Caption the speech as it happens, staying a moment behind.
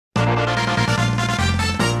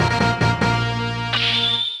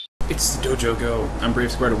It's the Dojo Go. I'm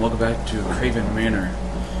Brave Squared and welcome back to Kraven Manor,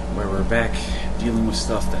 where we're back dealing with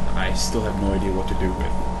stuff that I still have no idea what to do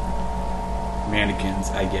with. Mannequins,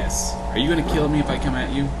 I guess. Are you gonna kill me if I come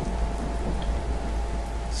at you?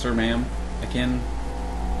 Sir, ma'am? Again?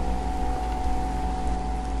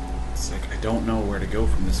 It's like, I don't know where to go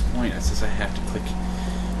from this point. It says I have to click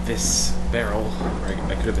this barrel, where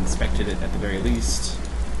I could have inspected it at the very least.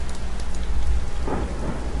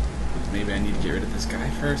 Maybe I need to get rid of this guy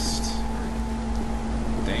first.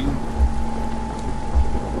 Thing.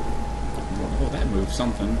 Oh, that moved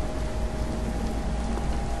something.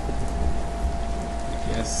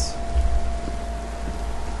 I guess.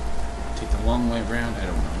 Take the long way around? I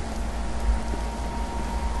don't know.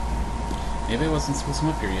 Maybe I wasn't supposed to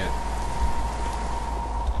come up here yet.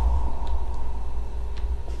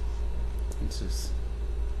 What's this?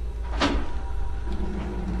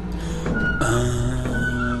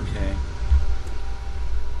 Okay.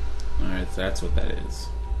 Alright, that's what that is.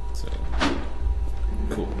 So,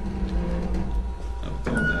 cool. I'll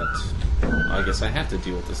do that. Oh, I guess I have to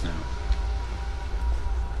deal with this now.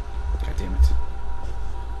 God damn it.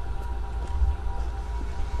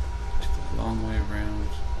 Took the long way around.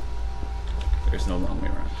 There's no long way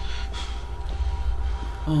around.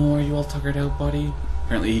 Oh, are you all tuckered out, buddy?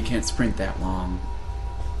 Apparently he can't sprint that long.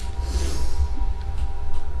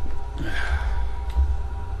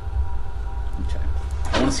 Okay.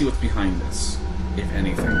 I want to see what's behind this, if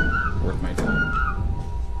anything, worth my time.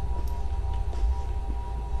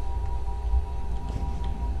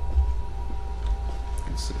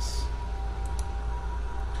 What's this?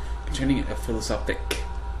 Containing a philosophic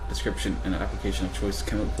description and application of choice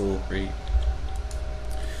chemical rate.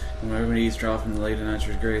 When remedies draw from the late and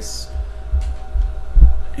nature's grace.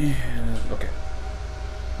 And, okay.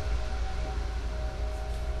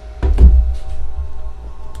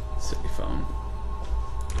 Silly phone.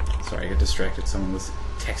 Sorry, I got distracted. Someone was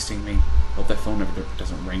texting me. Hope that phone never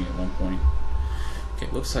doesn't ring at one point. Okay,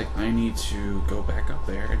 looks like I need to go back up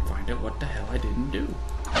there and find out what the hell I didn't do.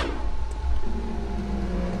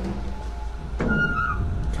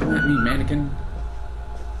 Come at me, mannequin.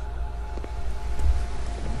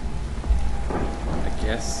 I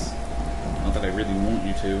guess. Not that I really want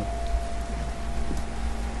you to.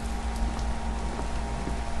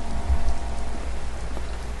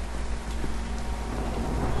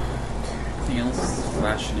 Anything else is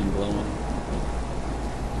flashing and glowing?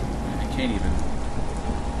 I can't even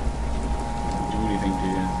do anything to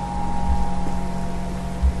you.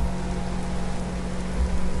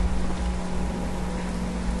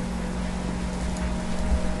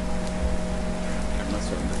 I'm not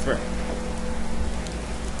starting to throw.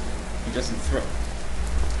 He doesn't throw.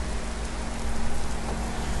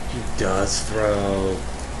 He does throw.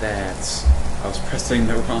 That's... I was pressing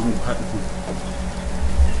the wrong button.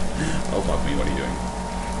 Oh, fuck me, what are you doing?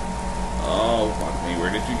 Oh, fuck me,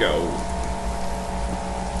 where did you go?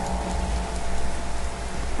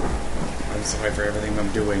 I'm sorry for everything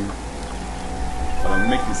I'm doing. But I'm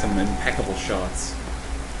making some impeccable shots.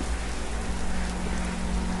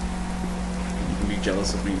 You can be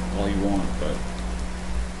jealous of me all you want, but...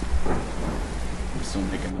 I'm still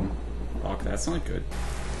making them. Fuck, that's not good.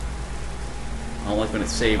 I don't like when it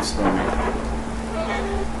saves for me.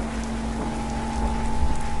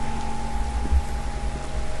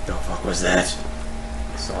 The fuck was that?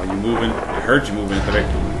 I saw you moving. I heard you moving at the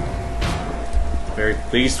very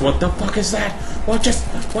least. What the fuck is that? What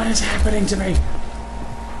is happening to me?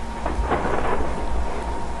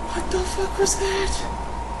 What the fuck was that?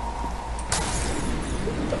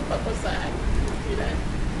 What the fuck was that? See that?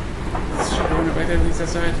 It's showing it right there, at least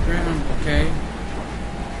outside the ground. Okay.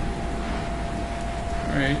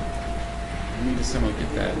 Alright. I need to somehow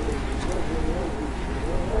get that.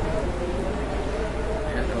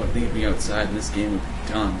 That would leave me outside and this game would be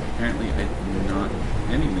done, but apparently I'm not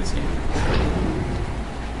ending this game.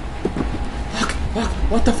 Fuck! Fuck!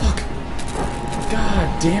 What the fuck?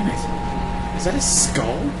 God damn it! Is that a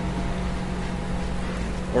skull?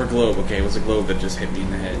 Or a globe? Okay, it was a globe that just hit me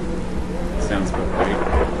in the head. Sounds about right.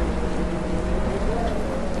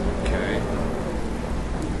 Okay.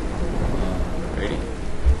 Ready?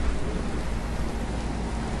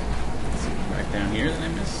 Something back down here that I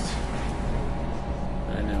missed.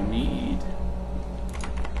 I now need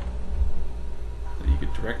that you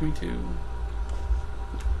could direct me to.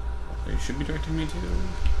 That you should be directing me to.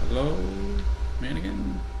 Hello,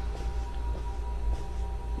 mannequin.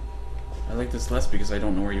 I like this less because I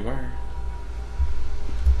don't know where you are.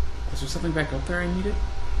 Was there something back up there I needed?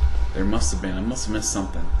 There must have been. I must have missed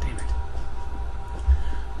something. Damn it.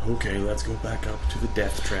 Okay, let's go back up to the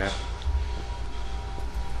death trap.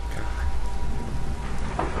 God.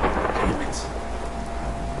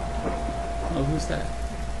 was that?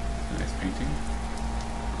 Nice painting.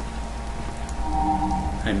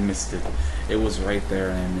 I missed it. It was right there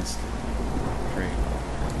and I missed it. Great.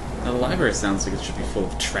 Now the library sounds like it should be full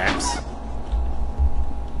of traps.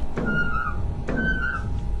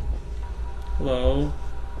 Hello.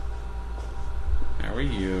 How are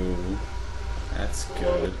you? That's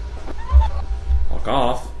good. Walk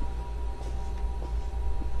off.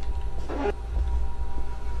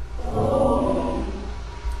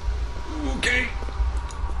 Okay.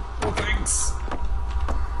 Well, thanks.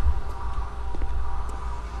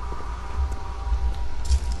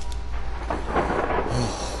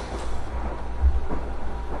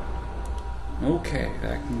 Okay,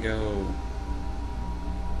 that can go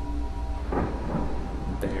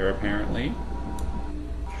there, apparently.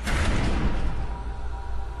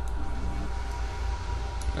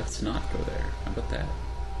 Let's not go there. How about that?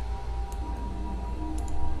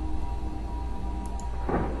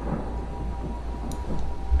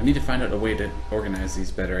 I need to find out a way to organize these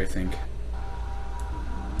better, I think.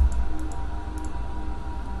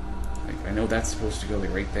 Like, I know that's supposed to go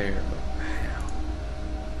like right there, but how?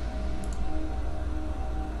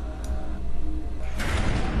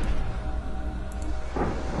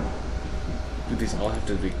 Do these all have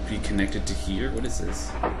to be connected to here? What is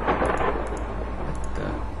this?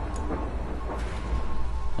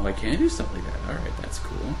 Oh, I can do something like that. Alright, that's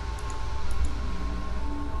cool.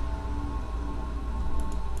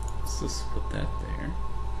 Let's just put that there.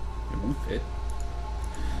 It won't fit.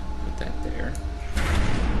 Put that there.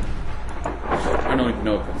 I don't even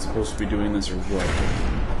know if I'm supposed to be doing this or what.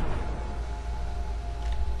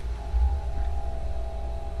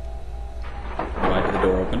 Why did the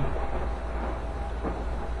door open?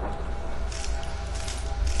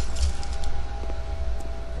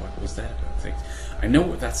 What was that? I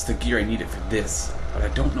know that's the gear I needed for this, but I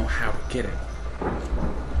don't know how to get it.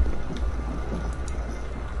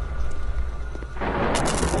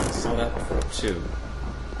 I saw that before, too.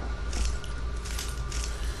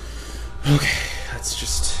 Okay, let's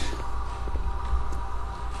just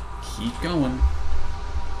keep going.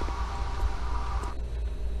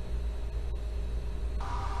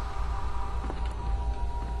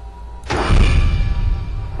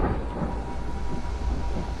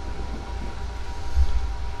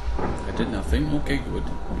 Did nothing. Okay, good.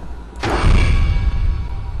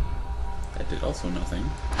 That did also nothing.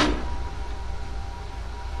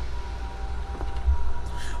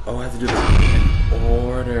 Oh, I have to do this in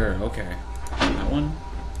order. Okay. That one,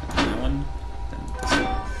 that one, then this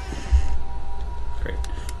one. Great.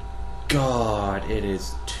 God, it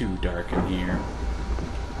is too dark in here.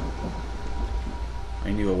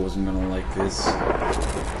 I knew I wasn't gonna like this.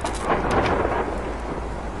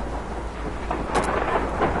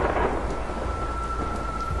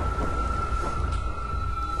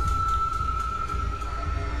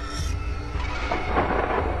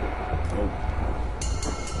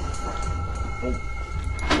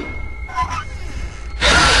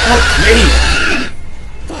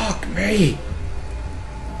 Fuck me!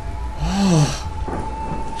 Oh,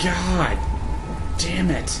 God damn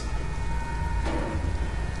it!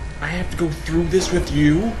 I have to go through this with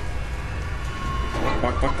you?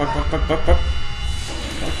 Fuck, fuck, fuck, fuck, fuck, fuck, fuck.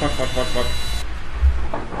 Fuck, fuck, fuck, fuck, fuck.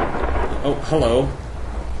 Oh, hello.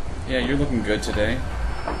 Yeah, you're looking good today.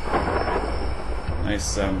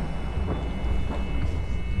 Nice,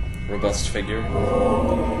 robust figure.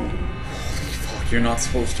 You're not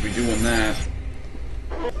supposed to be doing that.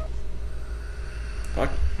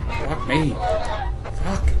 Fuck. Fuck me.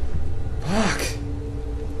 Fuck. Fuck.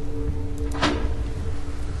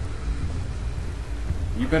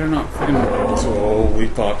 You better not freaking... Holy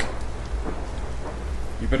fuck.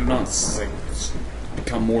 You better not, like,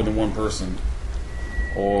 become more than one person.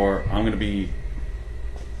 Or I'm gonna be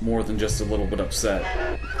more than just a little bit upset.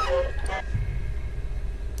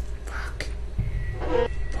 Fuck.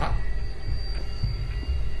 Fuck.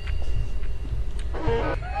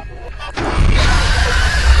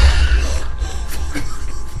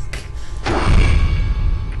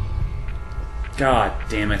 God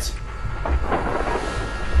damn it.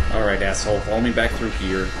 Alright, asshole, follow me back through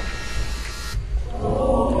here.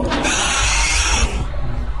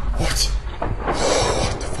 What?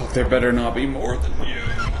 What the fuck? There better not be more than you.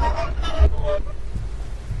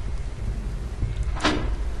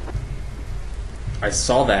 I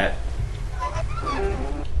saw that.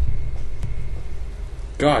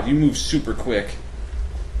 God, you move super quick.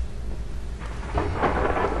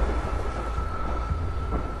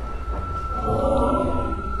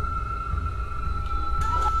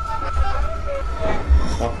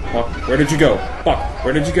 Fuck, fuck, where did you go? Fuck,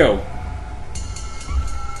 where did you go?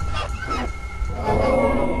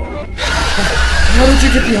 How did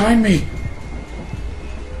you get behind me?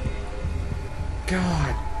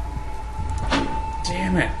 God.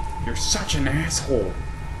 Damn it. You're such an asshole.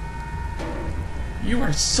 You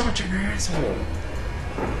are such an asshole.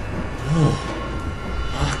 Oh.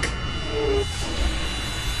 Fuck.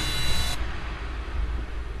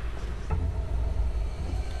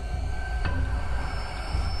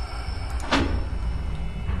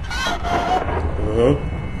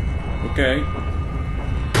 Okay.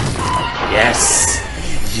 Yes!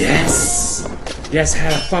 Yes! Yes, how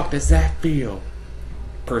the fuck does that feel?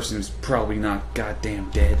 Person who's probably not goddamn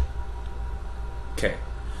dead. Okay.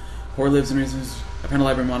 Horror lives in reasons. I found a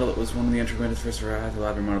library model that was one of the entry windows first arrived. The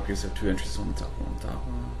library model appears to have two entrances, one on the top, one on the top.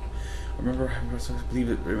 I remember, I believe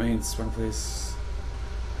it remains one place.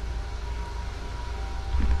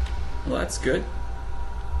 Well, that's good.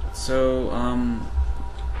 So,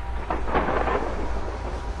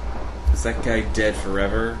 is that guy dead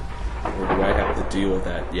forever? Or do I have to deal with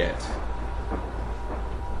that yet?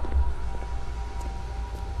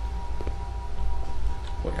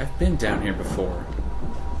 Wait, I've been down here before.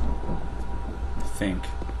 I think.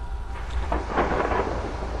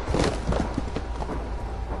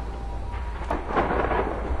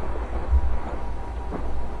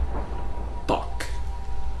 Fuck.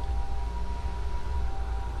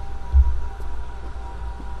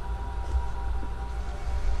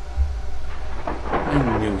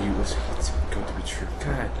 I knew he was going to be true.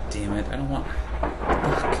 God damn it. I don't want...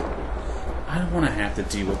 Fuck. I don't want to have to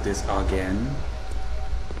deal with this again.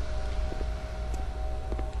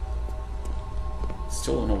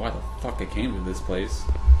 Still don't know why the fuck I came to this place.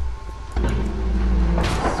 Still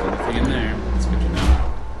nothing in there. That's good to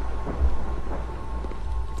know.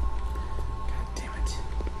 God damn it.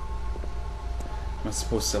 Am I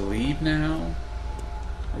supposed to leave now?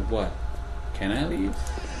 Or what? Can I leave?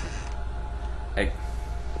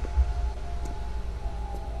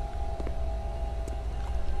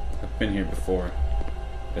 I've been here before.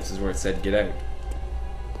 This is where it said get out.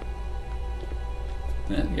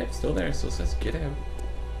 Yep, still there. Still says get out.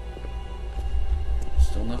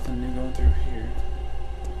 Still nothing new going through here.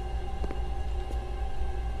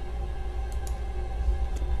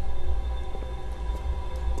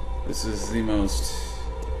 This is the most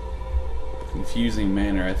confusing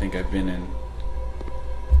manor I think I've been in.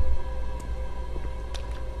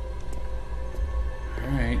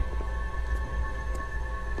 Alright.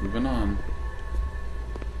 Moving on.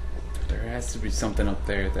 There has to be something up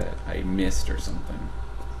there that I missed or something.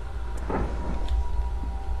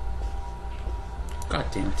 God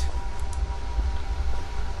damn it.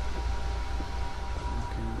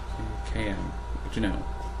 Okay, what you know?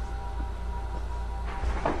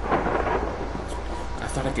 I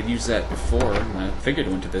thought I could use that before, and I figured it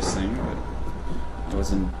went to this thing, but it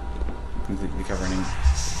wasn't completely covering it.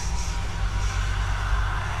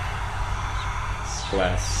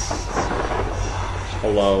 Glass.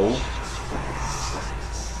 Hello?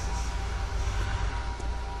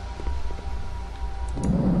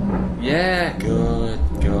 Yeah, good.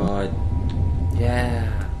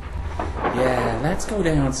 Yeah, let's go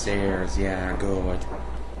downstairs. Yeah, good.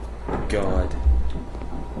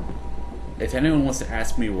 If anyone wants to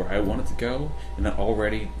ask me where I wanted to go in that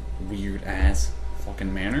already weird-ass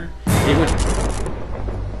fucking manner, it would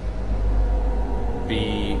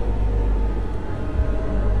be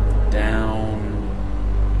down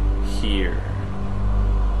here.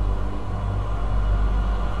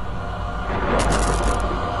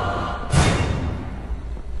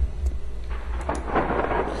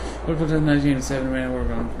 What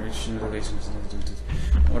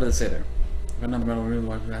did it say there? Another metal room, the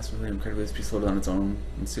white glass was incredibly this piece floated on its own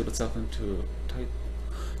and sealed itself into a tight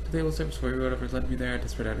stable surface where whatever led me there,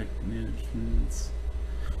 desperate out of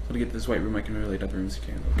so to get to this white room I can relate other rooms you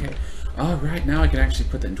can. Okay. Alright, now I can actually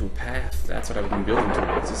put that into a path. That's what I've been building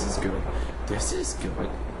towards. This is good. This is good.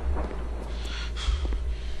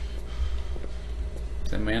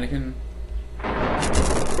 Is that mannequin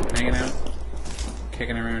hanging out?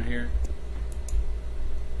 Kicking around here?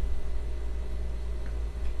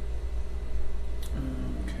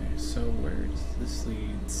 Okay, so where does this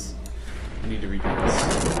leads? I need to redo this.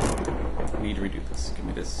 I need to redo this. Give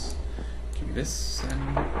me this. Give me this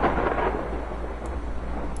and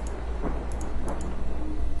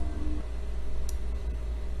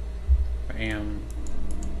bam.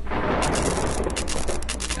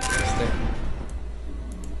 That's there.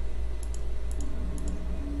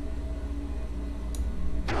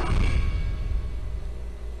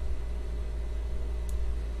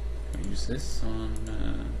 Use this on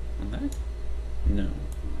that? No.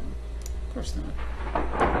 Of course not.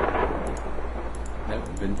 That would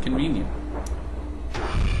have been convenient.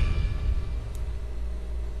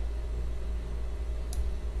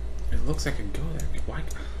 looks like I can go there. Why?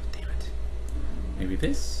 Oh, damn it. Maybe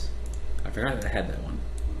this? I forgot that I had that one.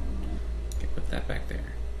 Okay, put that back there.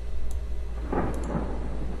 That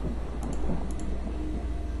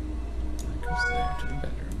goes there to the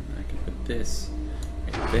bedroom. I can put this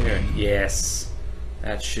right there. Yes!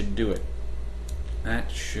 That should do it.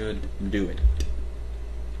 That should do it.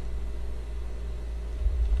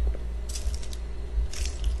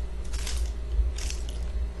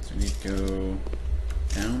 So we need to go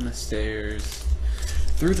down the stairs,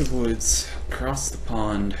 through the woods, across the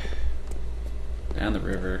pond, down the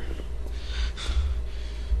river.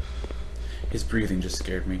 His breathing just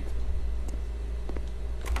scared me.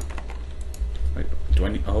 Wait, do I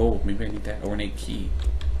need... Oh, maybe I need that ornate key.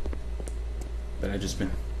 But I've just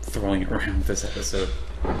been throwing it around this episode.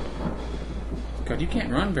 God, you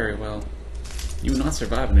can't run very well. You would not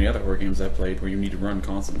survive in the other horror games I played where you need to run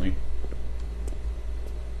constantly.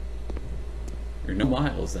 You're no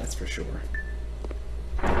Miles, that's for sure.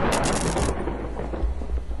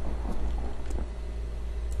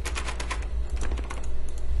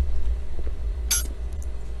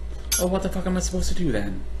 Oh, what the fuck am I supposed to do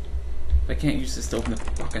then? I can't use this to open the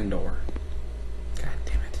fucking door. God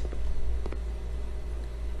damn it.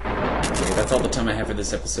 Okay, that's all the time I have for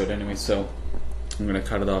this episode anyway, so I'm gonna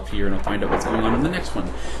cut it off here and I'll find out what's going on in the next one.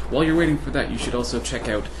 While you're waiting for that, you should also check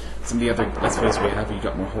out some of the other Let's Plays we have. We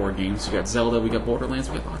got more horror games. We got Zelda, we got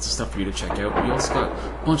Borderlands, we got lots of stuff for you to check out. We also got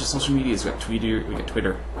a bunch of social medias. We got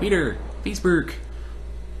Twitter, Facebook.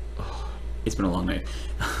 Oh, it's been a long night.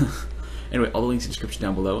 Anyway, all the links in the description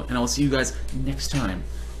down below, and I will see you guys next time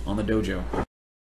on the Dojo.